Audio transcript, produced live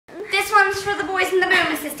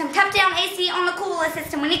down AC on the cooler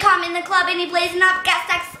system. When he come in the club and he blazing up, gas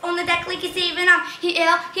stacks on the deck like he's even up. He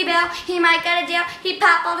ill, he bail, he might get a deal. He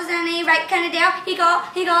pop off his any right kind of deal. He go,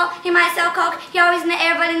 he might sell coke. He always in the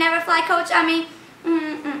air, but he never fly coach. I mean,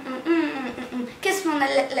 kiss from the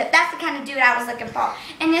lip. That's the kind of dude I was looking for.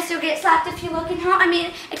 And yes, you'll get slapped if you're looking hot. I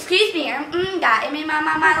mean, excuse me, guy. I mean, my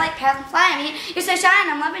like pass and fly. I mean, you're so shy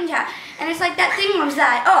and I'm loving you. And it's like that thing was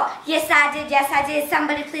like, oh, yes I did.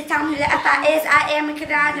 Somebody please tell me who the F I is. I am a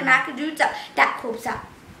cadage and I could do so. That coops up.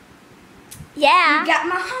 Yeah. You got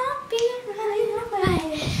my heart beating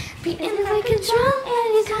right, beating like a drum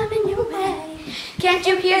anytime in your way. Can't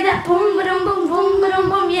you hear that boom, ba-dum, boom, boom, ba-dum,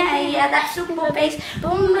 boom, yeah, that super bass.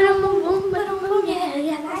 Boom, ba-dum, boom, boom, ba-dum, boom,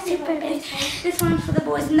 yeah, that super bass. This one's for the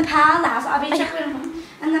boys in the palace. I'll be checking them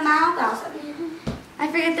and the mouth house. I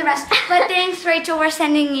forget the rest. But thanks, Rachel, for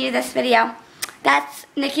sending you this video. That's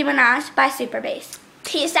Nicki Minaj by Super Bass.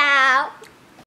 Peace out.